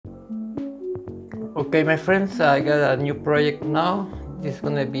Okay, my friends, I got a new project now. This is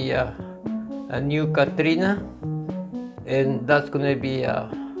gonna be a new Catrina, and that's gonna be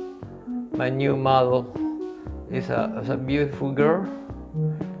my new model. It's a beautiful girl,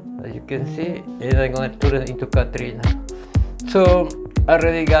 as you can see, and I'm gonna turn it into Catrina. So I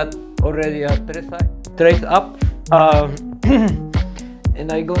already got a trace up,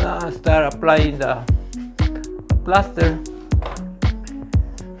 and I'm gonna start applying the plaster.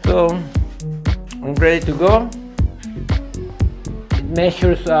 So I'm ready to go. It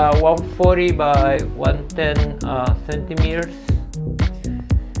measures 140 by 110 centimeters,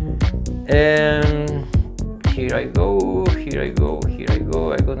 and here I go.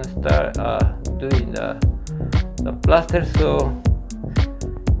 I'm gonna start doing the plaster. So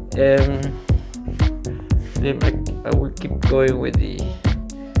then I will keep going with the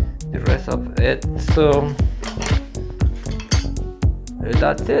rest of it. So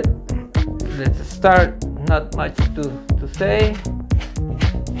that's it. Let's start. Not much to say.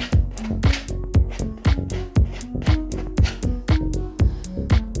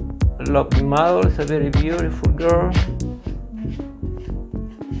 I love the model. It's a very beautiful girl.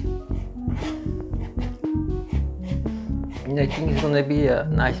 And I think it's gonna be a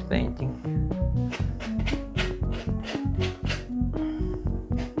nice painting.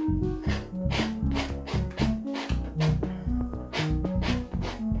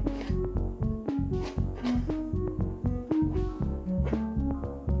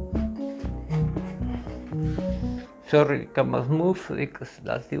 Sorry, camera's move because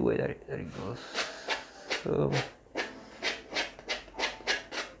that's the way that it goes. So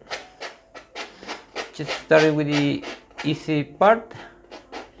just started with the easy part,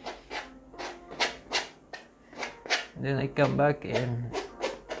 then I come back and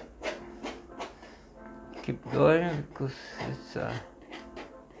keep going because it's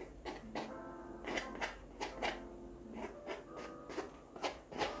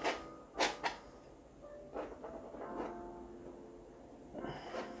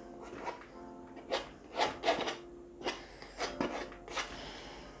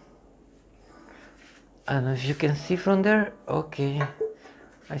I don't know if you can see from there. Okay,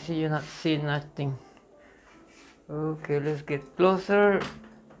 I see you're not seeing nothing. Okay, let's get closer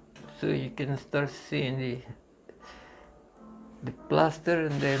so you can start seeing the plaster,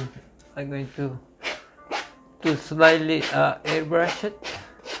 and then I'm going to slightly airbrush it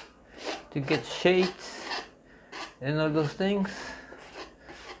to get shades and all those things.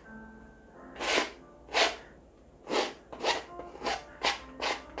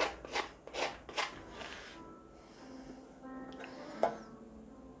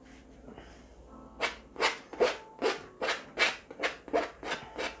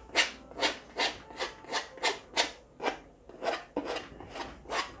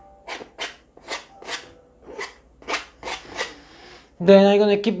 Then I'm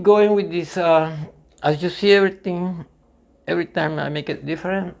gonna keep going with this. As you see, every time I make it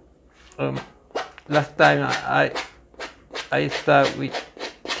different. Last time I start with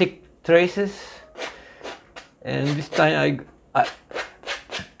thick traces, and this time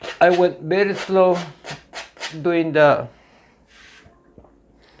I went very slow doing the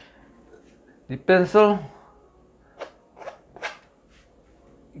pencil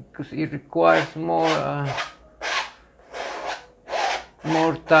because it requires more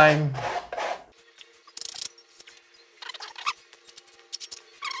time.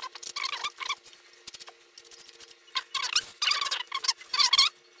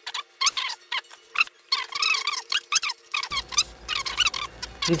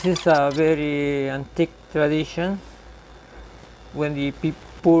 This is a very antique tradition when the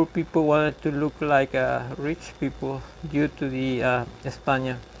poor people wanted to look like rich people due to the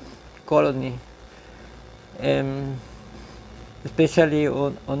Spanish colony. Especially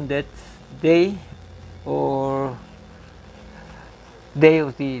on that day or day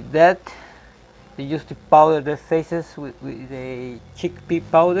of the dead, they used to powder their faces with a chickpea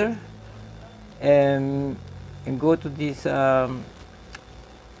powder and go to this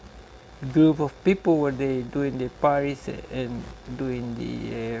group of people where they doing the parties and doing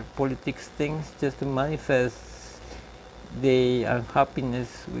the politics things just to manifest the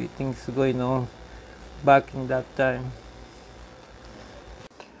unhappiness with things going on back in that time.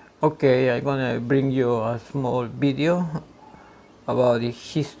 Okay, I'm gonna bring you a small video about the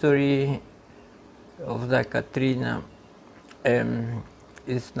history of the Catrina.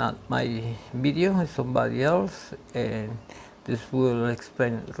 It's not my video, it's somebody else, and this will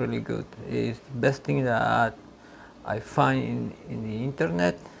explain it really good. It's the best thing that I find in the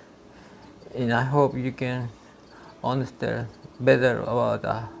internet, and I hope you can understand better about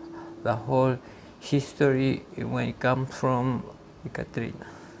the whole history when it comes from Catrina.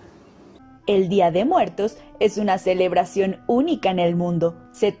 El Día de Muertos es una celebración única en el mundo.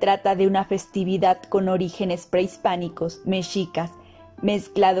 Se trata de una festividad con orígenes prehispánicos, mexicas,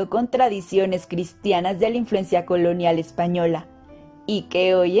 mezclado con tradiciones cristianas de la influencia colonial española, y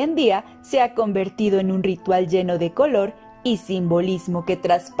que hoy en día se ha convertido en un ritual lleno de color y simbolismo que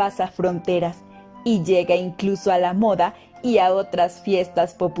traspasa fronteras y llega incluso a la moda y a otras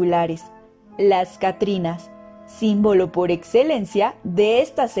fiestas populares. Las Catrinas, símbolo por excelencia de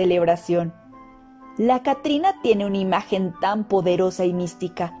esta celebración. La Catrina tiene una imagen tan poderosa y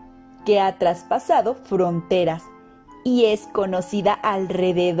mística que ha traspasado fronteras y es conocida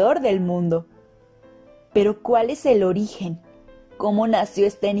alrededor del mundo. Pero ¿cuál es el origen? ¿Cómo nació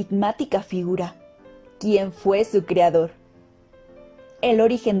esta enigmática figura? ¿Quién fue su creador? El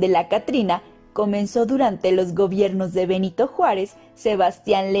origen de la Catrina comenzó durante los gobiernos de Benito Juárez,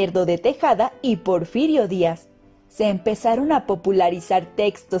 Sebastián Lerdo de Tejada y Porfirio Díaz. Se empezaron a popularizar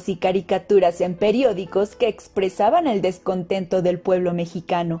textos y caricaturas en periódicos que expresaban el descontento del pueblo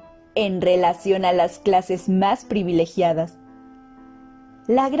mexicano en relación a las clases más privilegiadas.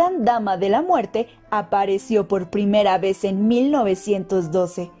 La Gran Dama de la Muerte apareció por primera vez en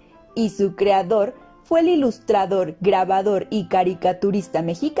 1912 y su creador fue el ilustrador, grabador y caricaturista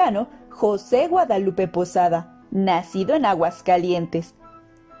mexicano José Guadalupe Posada, nacido en Aguascalientes.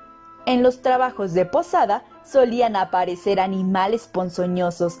 En los trabajos de Posada solían aparecer animales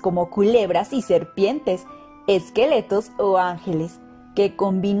ponzoñosos como culebras y serpientes, esqueletos o ángeles, que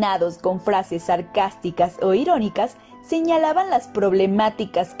combinados con frases sarcásticas o irónicas señalaban las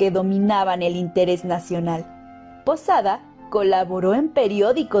problemáticas que dominaban el interés nacional. Posada colaboró en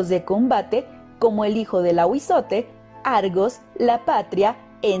periódicos de combate como El Hijo del Ahuizote, Argos, La Patria,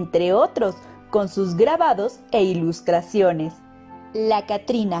 entre otros, con sus grabados e ilustraciones. La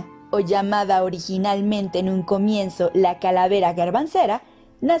Catrina, o llamada originalmente en un comienzo la calavera garbancera,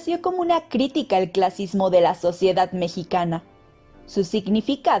 nació como una crítica al clasismo de la sociedad mexicana. Su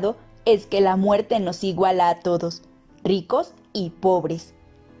significado es que la muerte nos iguala a todos, ricos y pobres.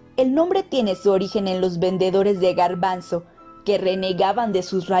 El nombre tiene su origen en los vendedores de garbanzo, que renegaban de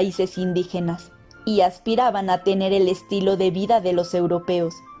sus raíces indígenas y aspiraban a tener el estilo de vida de los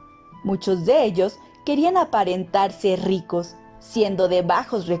europeos. Muchos de ellos querían aparentar ser ricos, siendo de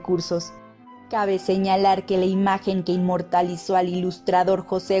bajos recursos. Cabe señalar que la imagen que inmortalizó al ilustrador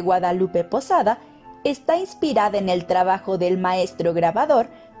José Guadalupe Posada está inspirada en el trabajo del maestro grabador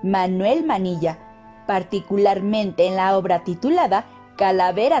Manuel Manilla, particularmente en la obra titulada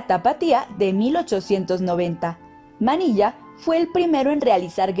Calavera Tapatía de 1890. Manilla fue el primero en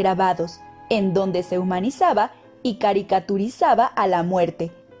realizar grabados, en donde se humanizaba y caricaturizaba a la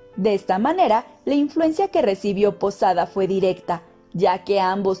muerte. De esta manera, la influencia que recibió Posada fue directa, ya que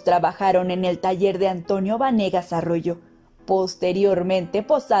ambos trabajaron en el taller de Antonio Vanegas Arroyo. Posteriormente,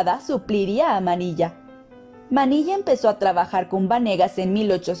 Posada supliría a Manilla. Manilla empezó a trabajar con Vanegas en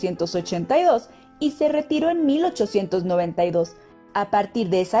 1882 y se retiró en 1892. A partir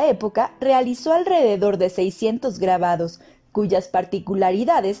de esa época, realizó alrededor de 600 grabados, cuyas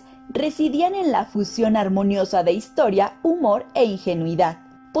particularidades residían en la fusión armoniosa de historia, humor e ingenuidad.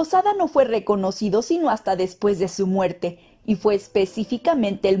 Posada no fue reconocido sino hasta después de su muerte, y fue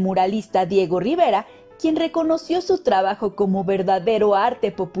específicamente el muralista Diego Rivera quien reconoció su trabajo como verdadero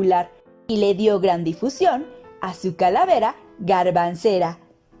arte popular y le dio gran difusión a su calavera garbancera.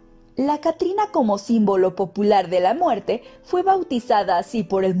 La Catrina, como símbolo popular de la muerte, fue bautizada así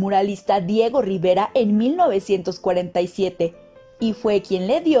por el muralista Diego Rivera en 1947, y fue quien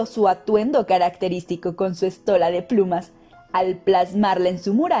le dio su atuendo característico con su estola de plumas, al plasmarla en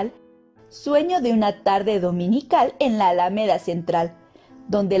su mural, Sueño de una tarde dominical en la Alameda Central,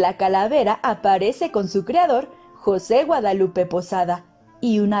 donde la calavera aparece con su creador, José Guadalupe Posada,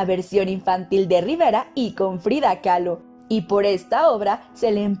 y una versión infantil de Rivera y con Frida Kahlo, y por esta obra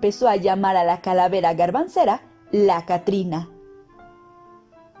se le empezó a llamar a la calavera garbancera la Catrina.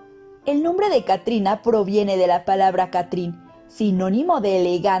 El nombre de Catrina proviene de la palabra catrín, sinónimo de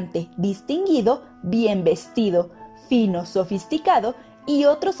elegante, distinguido, bien vestido, fino, sofisticado y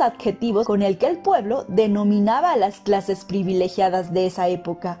otros adjetivos con el que el pueblo denominaba a las clases privilegiadas de esa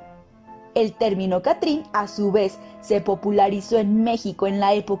época. El término catrín, a su vez, se popularizó en México en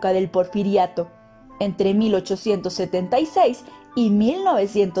la época del Porfiriato, entre 1876 y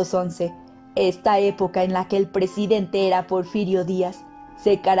 1911, esta época en la que el presidente era Porfirio Díaz.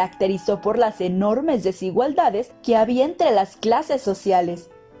 Se caracterizó por las enormes desigualdades que había entre las clases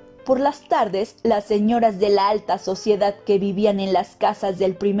sociales. Por las tardes, las señoras de la alta sociedad que vivían en las casas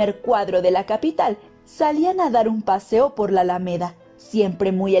del primer cuadro de la capital salían a dar un paseo por la Alameda,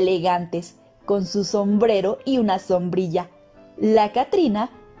 siempre muy elegantes, con su sombrero y una sombrilla. La Catrina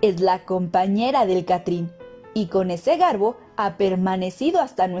es la compañera del Catrín, y con ese garbo ha permanecido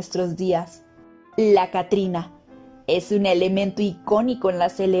hasta nuestros días. La Catrina es un elemento icónico en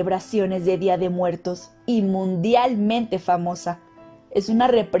las celebraciones de Día de Muertos y mundialmente famosa. Es una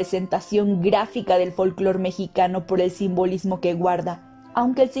representación gráfica del folclore mexicano por el simbolismo que guarda,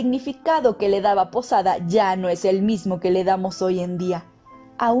 aunque el significado que le daba Posada ya no es el mismo que le damos hoy en día.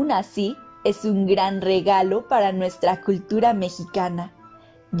 Aún así, es un gran regalo para nuestra cultura mexicana,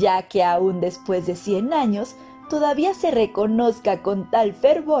 ya que aún después de 100 años, todavía se reconozca con tal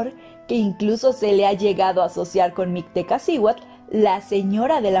fervor que incluso se le ha llegado a asociar con Mictecacihuatl, la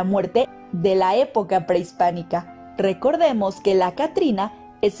señora de la muerte de la época prehispánica. Recordemos que la Catrina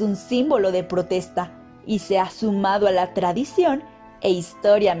es un símbolo de protesta y se ha sumado a la tradición e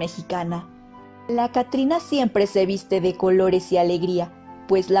historia mexicana. La Catrina siempre se viste de colores y alegría,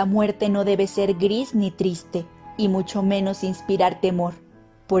 pues la muerte no debe ser gris ni triste, y mucho menos inspirar temor.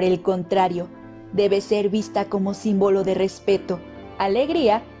 Por el contrario, debe ser vista como símbolo de respeto,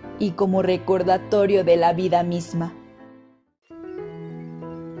 alegría y como recordatorio de la vida misma.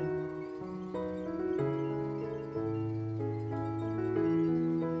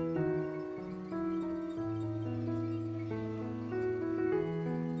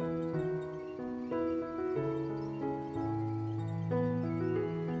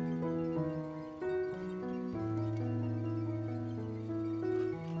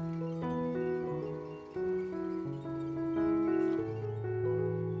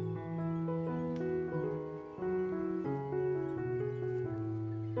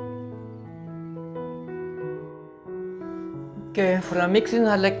 Okay, for the mixing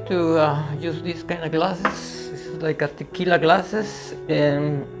I like to use these kind of glasses. This is like a tequila glasses,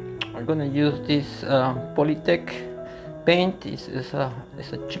 and I'm gonna use this Polytech paint. It's a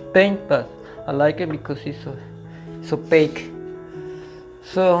cheap paint, but I like it because it's opaque.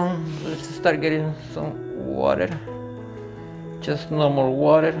 So let's start getting some water, just normal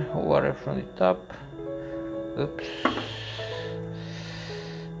water from the top. Oops.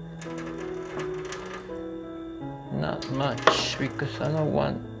 Not much, because I don't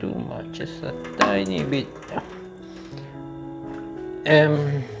want too much, just a tiny bit.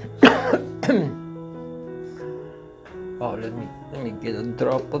 Oh, let me get a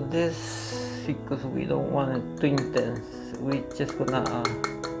drop of this, because we don't want it too intense. We're just gonna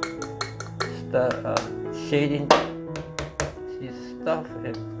start shading this stuff,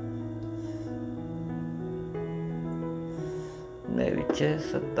 and maybe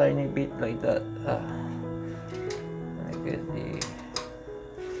just a tiny bit like that. Get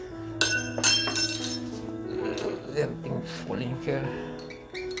everything's falling here.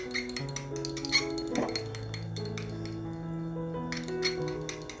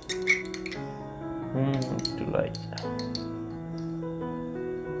 Too light.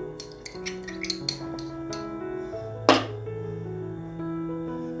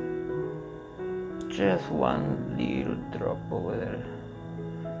 Just one little drop over there.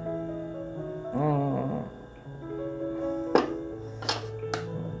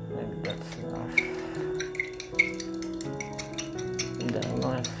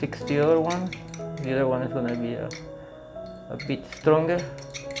 Fix the other one. The other one is going to be a bit stronger.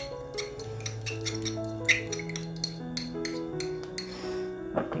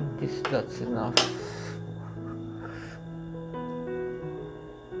 I think that's enough.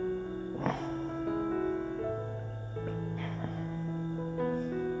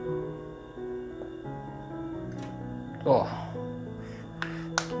 Oh,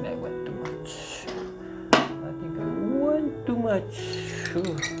 that went too much. I think I went too much.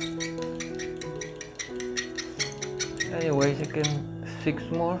 Anyways, I can fix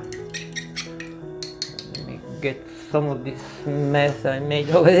more. Let me get some of this mess I made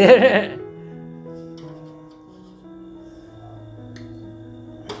over there.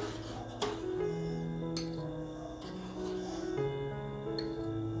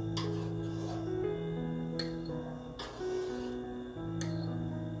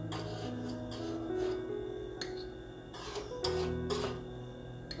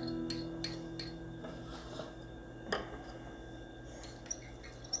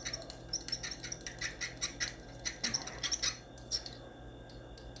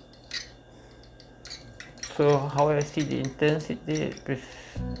 So how I see the intensity is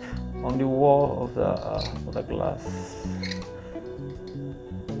on the wall of the glass.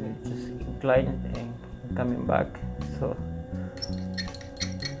 Just incline and coming back. So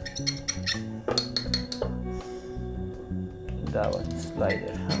that one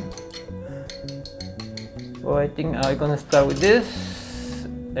slider. So I think I'm gonna start with this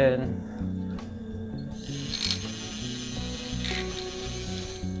and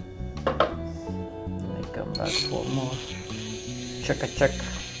add for more chaka chaka.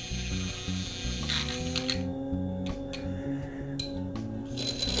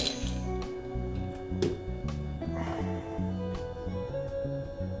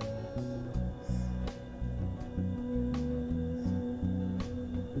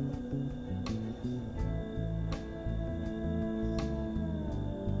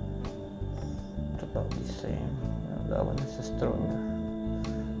 About the same. That one is stronger.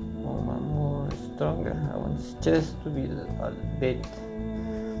 One more stronger. I want this chest to be a bit,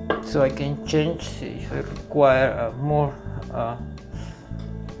 so I can change if I require more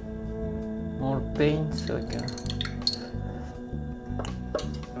paint. So I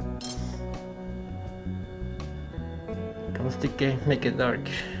can stick it, make it dark.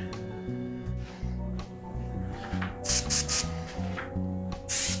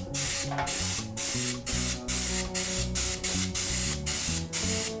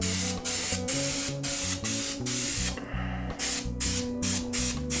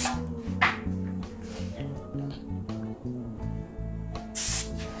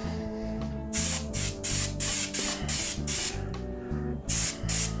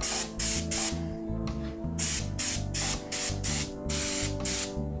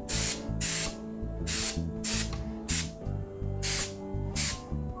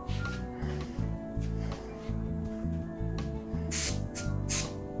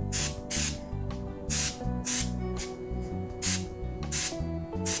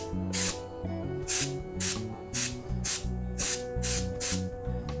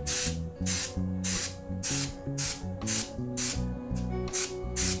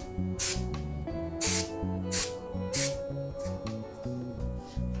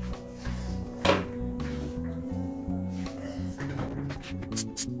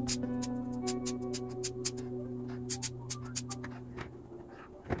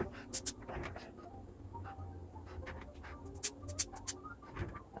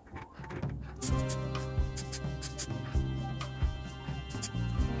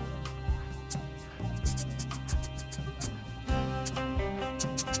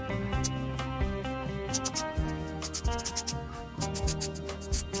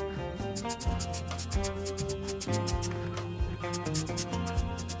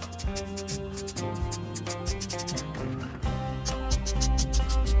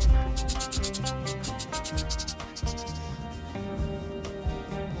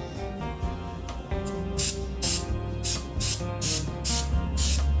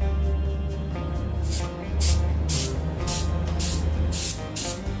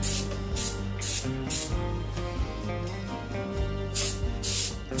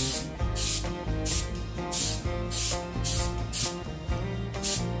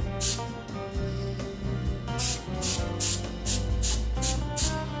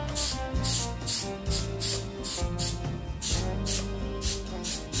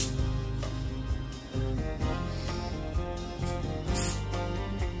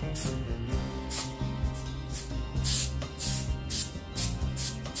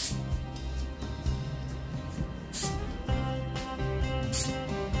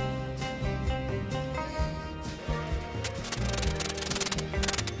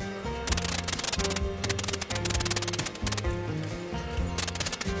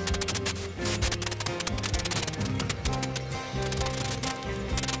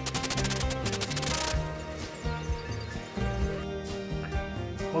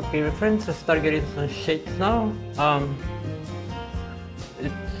 Okay, my friends, I start getting some shades now.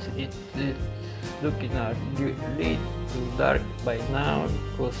 It's looking really too dark by now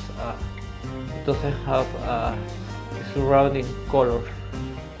because it doesn't have a surrounding color.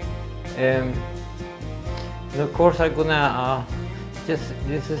 And of course I'm gonna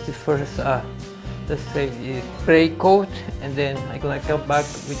this is the first let's say spray coat, and then I'm gonna come back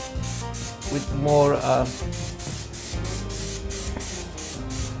with more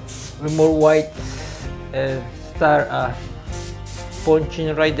white and start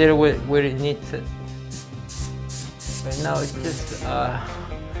punching right there where it needs it. Right now it's just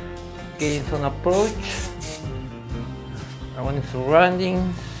getting some approach. I want the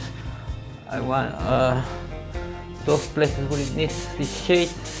surroundings. I want those places where it needs the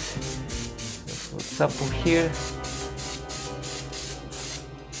shades. For example here.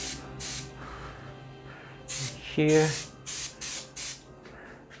 Here.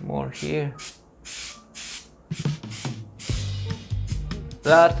 More here.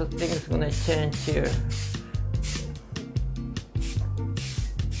 Lots of things gonna change here.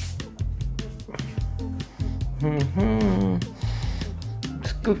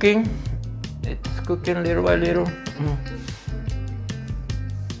 It's cooking. It's cooking little by little.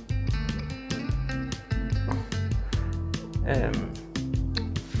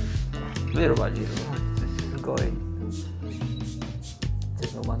 little by little, this is going.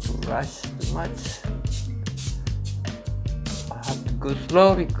 Just don't want to rush too much. I have to go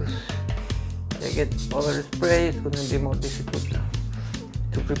slow because if I get overspray, it's going to be more difficult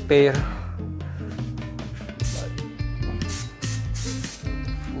to prepare. But, oops,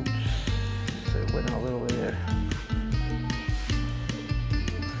 so it went a little bit there.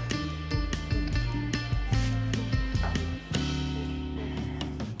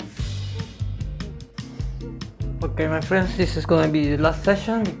 Okay, my friends, this is going to be the last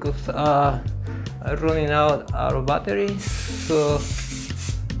session because I'm running out of battery. So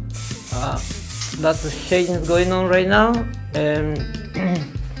lots of shading going on right now, and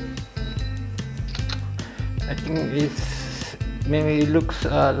I think maybe it looks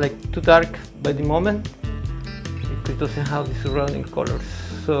like too dark by the moment because it doesn't have the surrounding colors.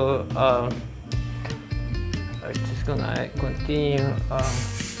 So I'm just gonna continue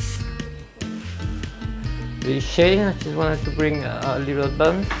the shading. I just wanted to bring a little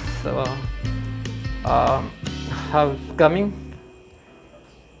advance how it's coming,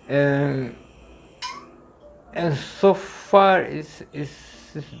 and so far it's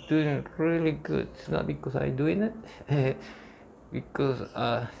doing really good. It's not because I'm doing it, because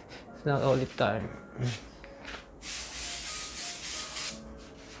it's not all the time.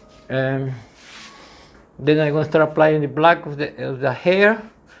 Then I'm gonna start applying the black of the hair,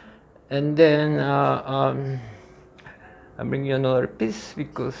 and then I'm bringing another piece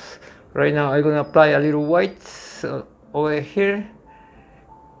because right now I'm gonna apply a little white over here,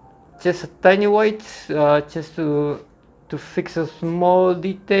 just a tiny white, just to fix a small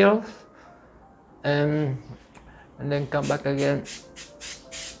details, and then come back again.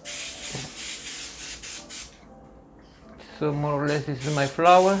 So more or less this is my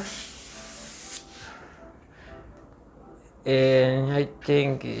flower, and I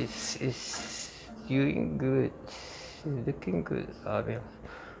think it's doing good. It's looking good.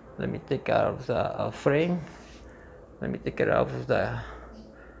 Let me take out of the frame. Let me take it out of the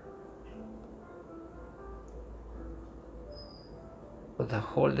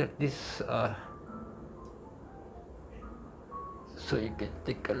holder. This so you can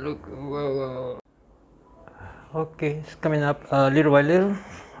take a look. Whoa. Okay, it's coming up little by little.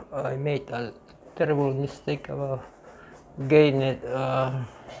 I made a terrible mistake about getting it.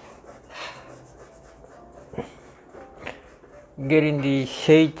 Getting the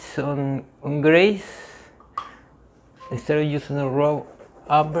shades on grays instead of using a raw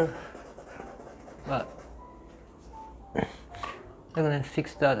amber, but I'm gonna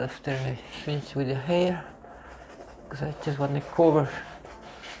fix that after I finish with the hair because I just want to cover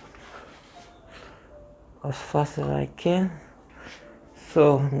as fast as I can.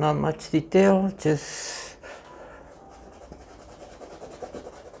 So not much detail, just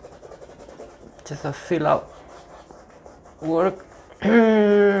a fill out work.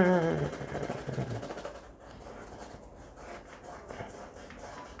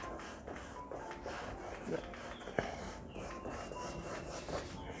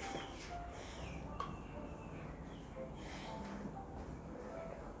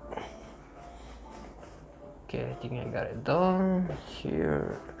 Okay, I think I got it done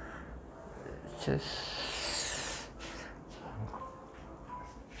here. Just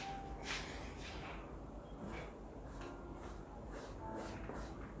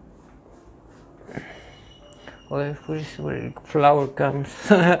well, here's where the flower comes.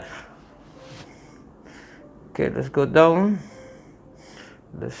 Okay, let's go down.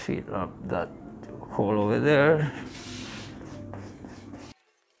 Let's fill up that hole over there.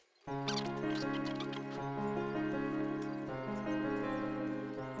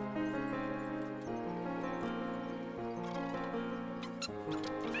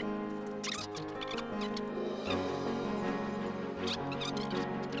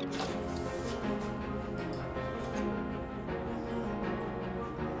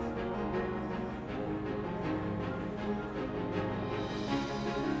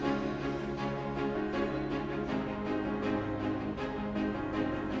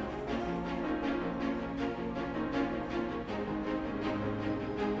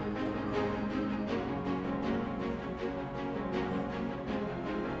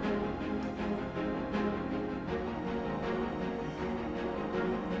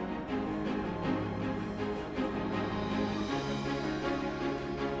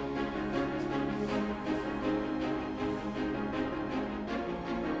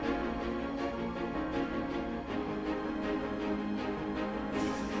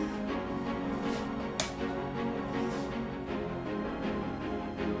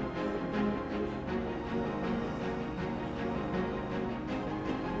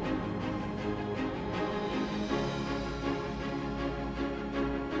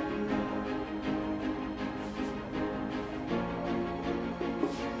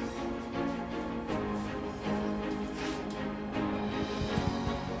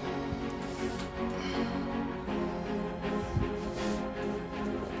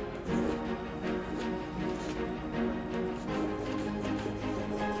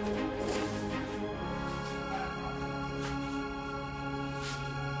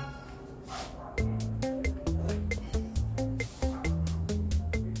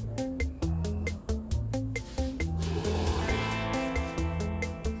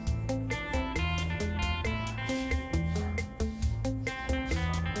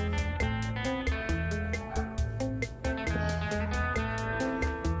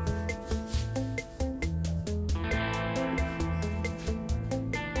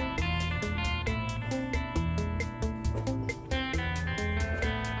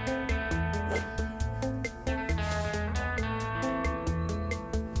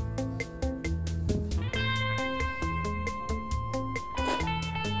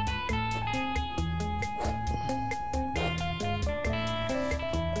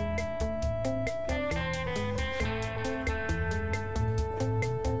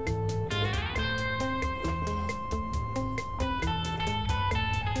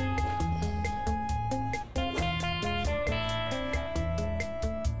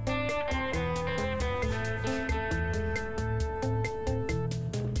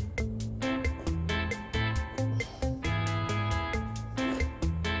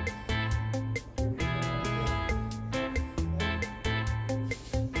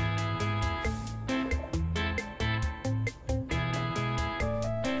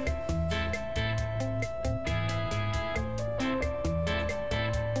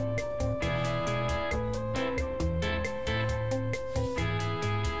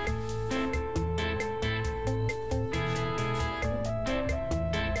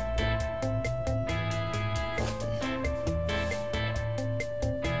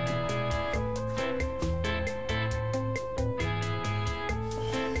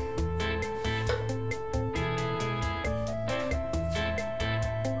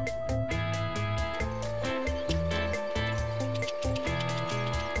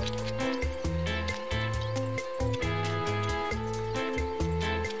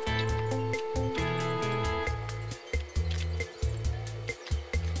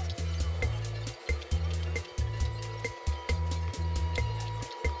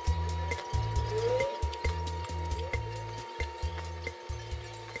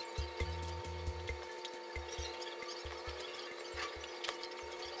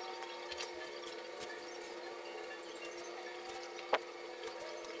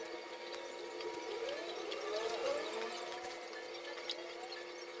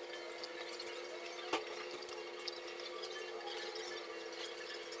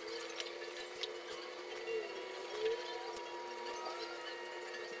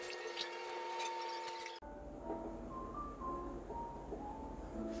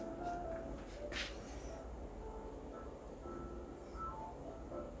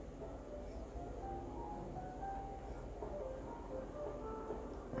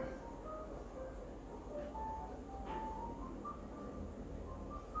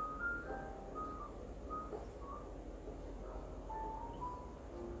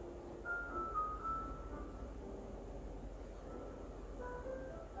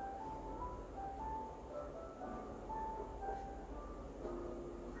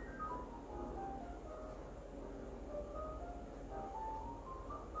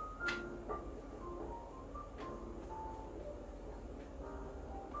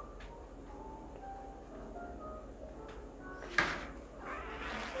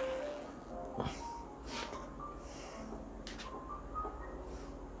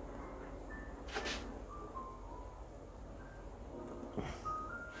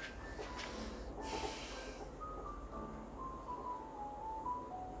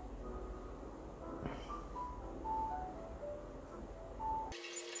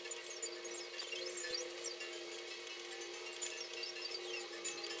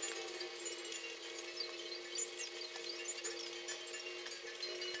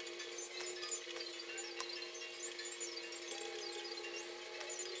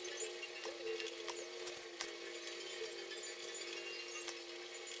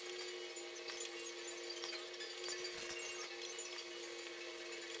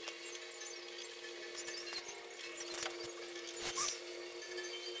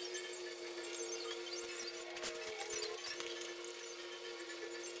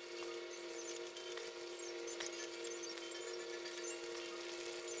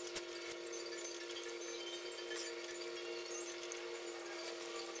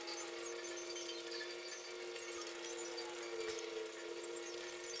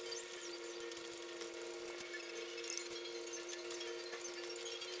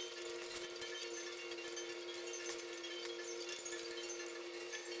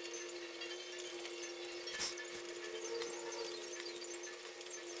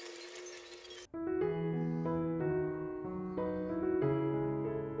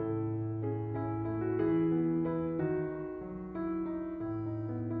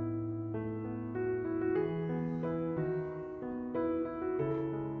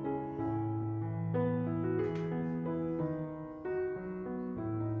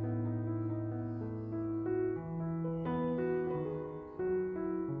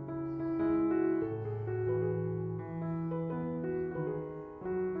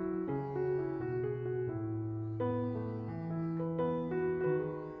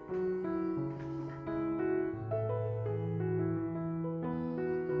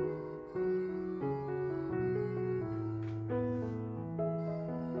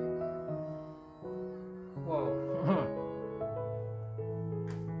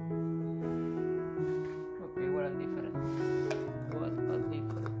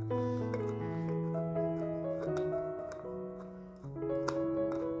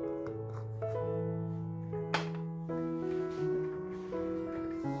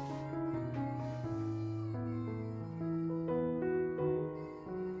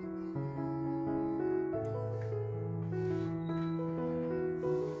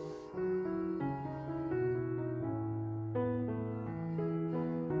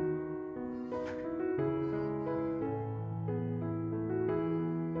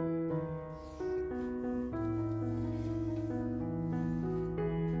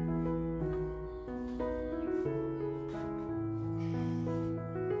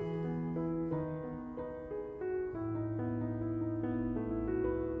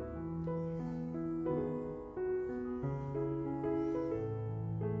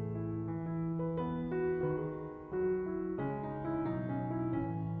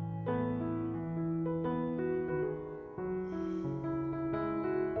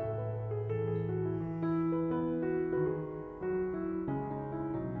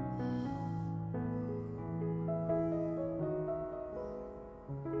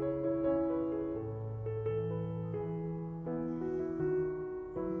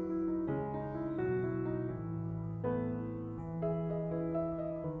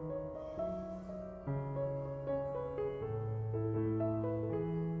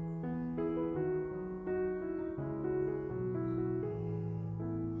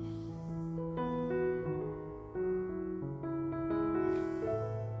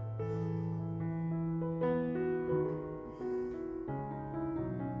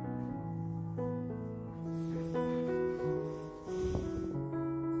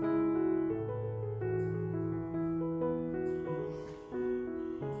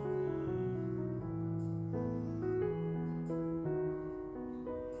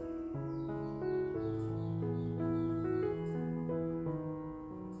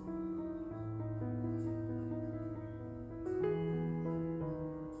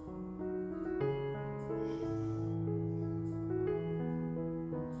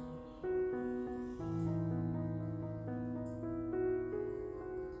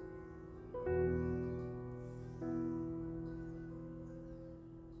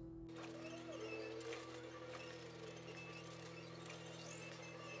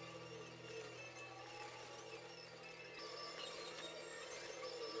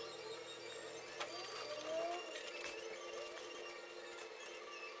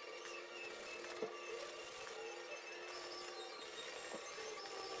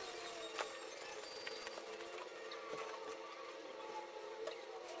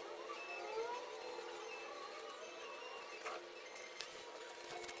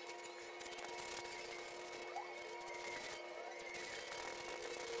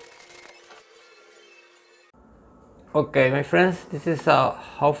 Okay, my friends, this is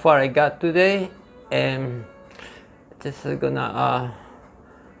how far I got today, and just gonna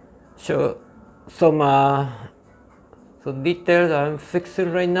show some details I'm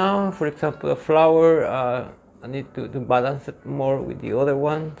fixing right now. For example, the flower, I need to balance it more with the other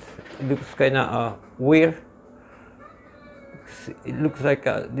ones. It looks kind of weird. It looks like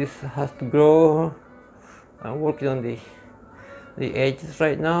this has to grow. I'm working on the edges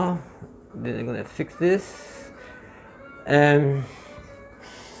right now. Then I'm gonna fix this, and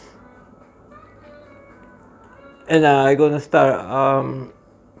I'm gonna start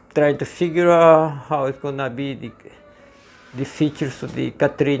trying to figure out how it's gonna be the features of the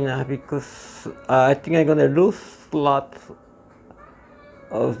Catrina, because I think I'm gonna lose a lot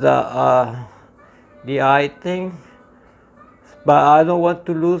of the eye thing, but I don't want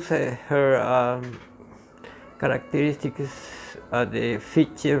to lose her characteristics, the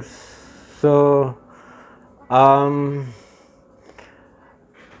features. So I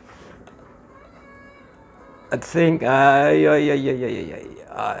think I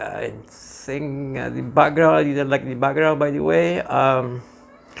think the background, I didn't like the background, by the way. I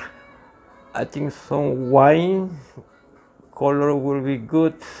think some wine color will be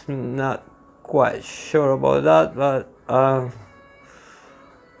good. Not quite sure about that, but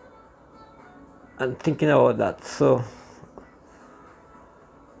I'm thinking about that. So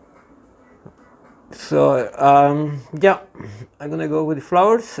yeah, I'm gonna go with the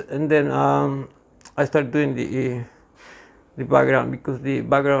flowers, and then I start doing the background, because the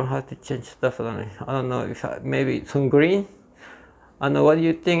background has to change stuff. I don't know if maybe some green. I don't know, what do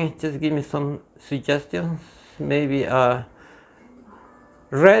you think? Just give me some suggestions. Maybe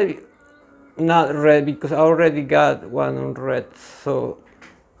red, not red, because I already got one on red. So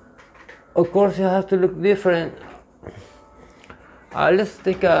of course it has to look different. Let's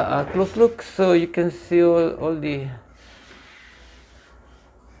take a close look so you can see all the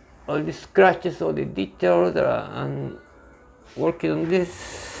scratches, all the details that I'm working on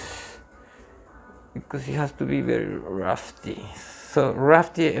this, because it has to be very rusty. So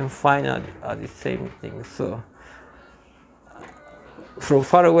rusty and fine are the same thing. So from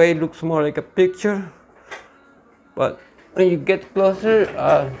far away it looks more like a picture, but when you get closer,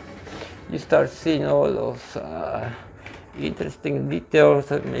 you start seeing all those interesting details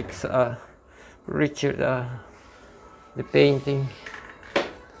that makes richer the painting.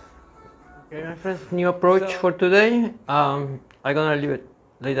 Okay, my friends, new approach for today. I'm gonna leave it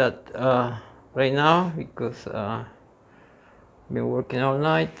like that right now, because I've been working all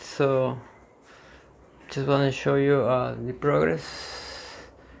night. So just want to show you the progress.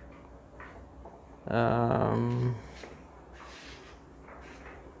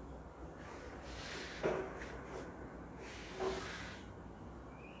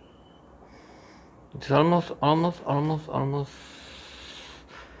 It's almost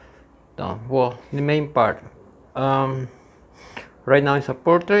done. Well, the main part. Right now it's a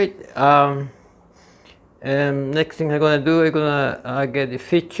portrait. And next thing I'm gonna do, I'm gonna get the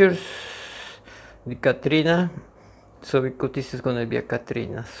features, the Catrina. So because this is gonna be a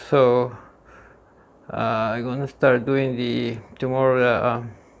Catrina, so I'm gonna start doing tomorrow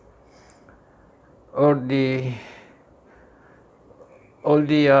all the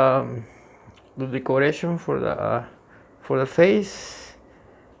decoration for the face,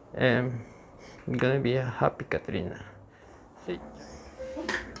 and it's gonna be a happy Catrina. See?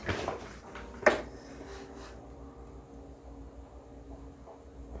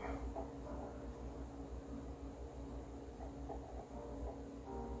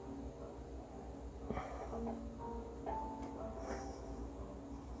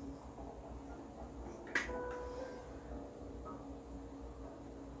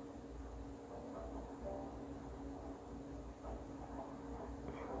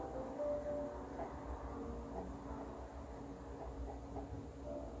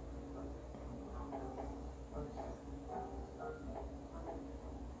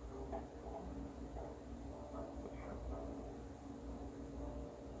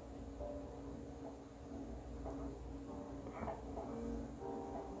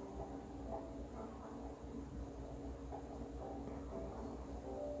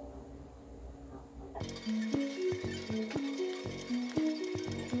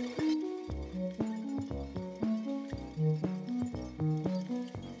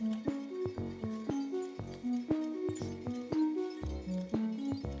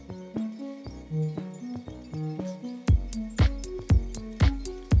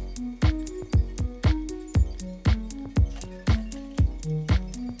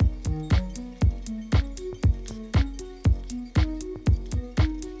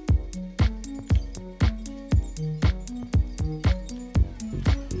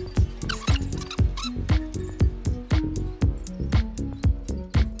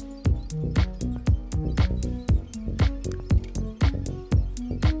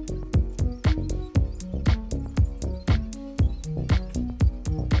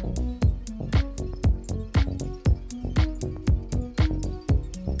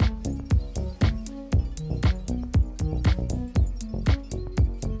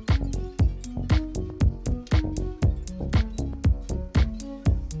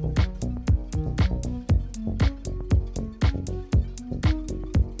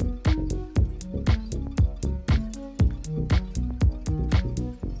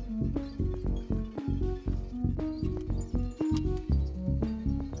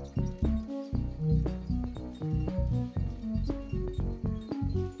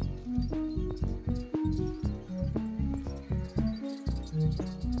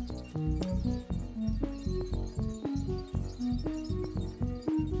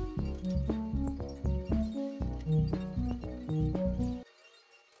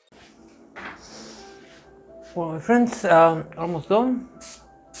 Well, my friends, almost done.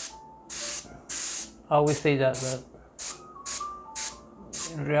 I always say that, but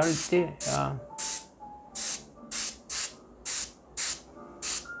in reality,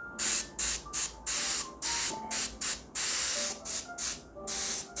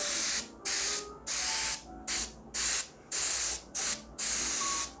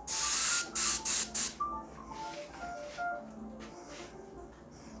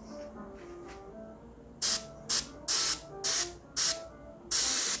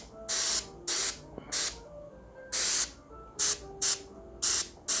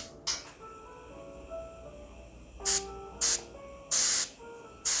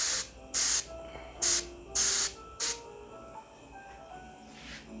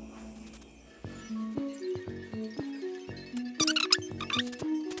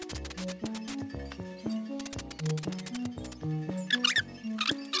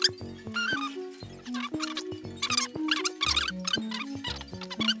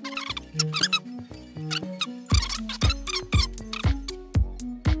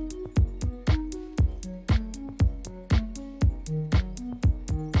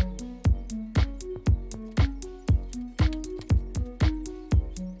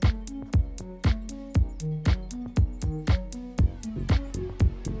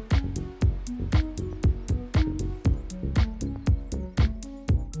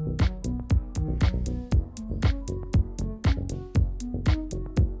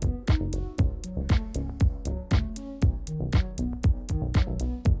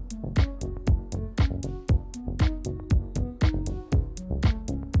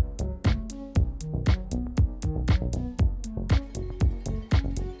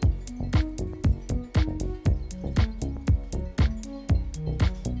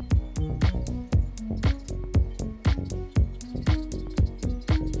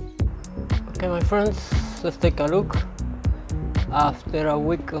 okay, my friends, let's take a look. After a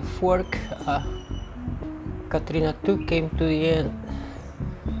week of work, Catrina 2 came to the end.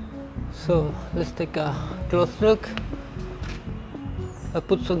 So let's take a close look. I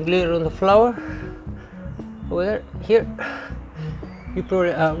put some glitter on the flower over there. Here, you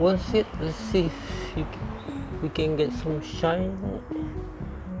probably won't see it. Let's see if we can get some shine.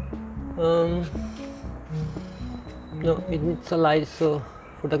 No, it needs a light so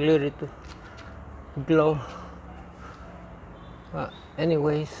for the glitter to glow.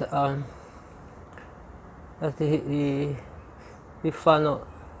 Anyways, that's the final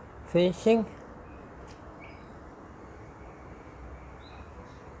finishing.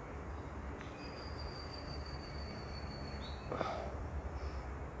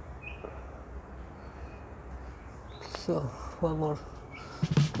 So one more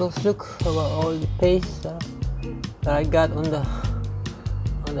close look about all the paste that I got on the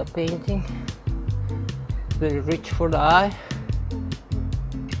painting. Very rich for the eye.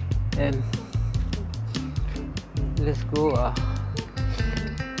 And let's go off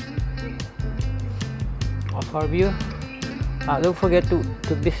our view. Don't forget to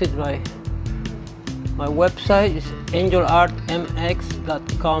visit my website. It's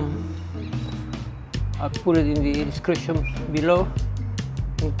angelartmx.com. I'll put it in the description below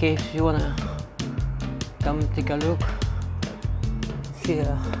in case you wanna come take a look, see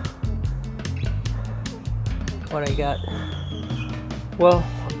what I got. Well,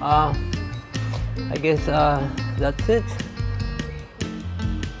 I guess that's it.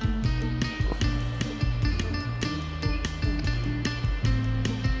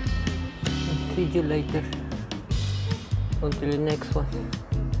 See you later. Until the next one.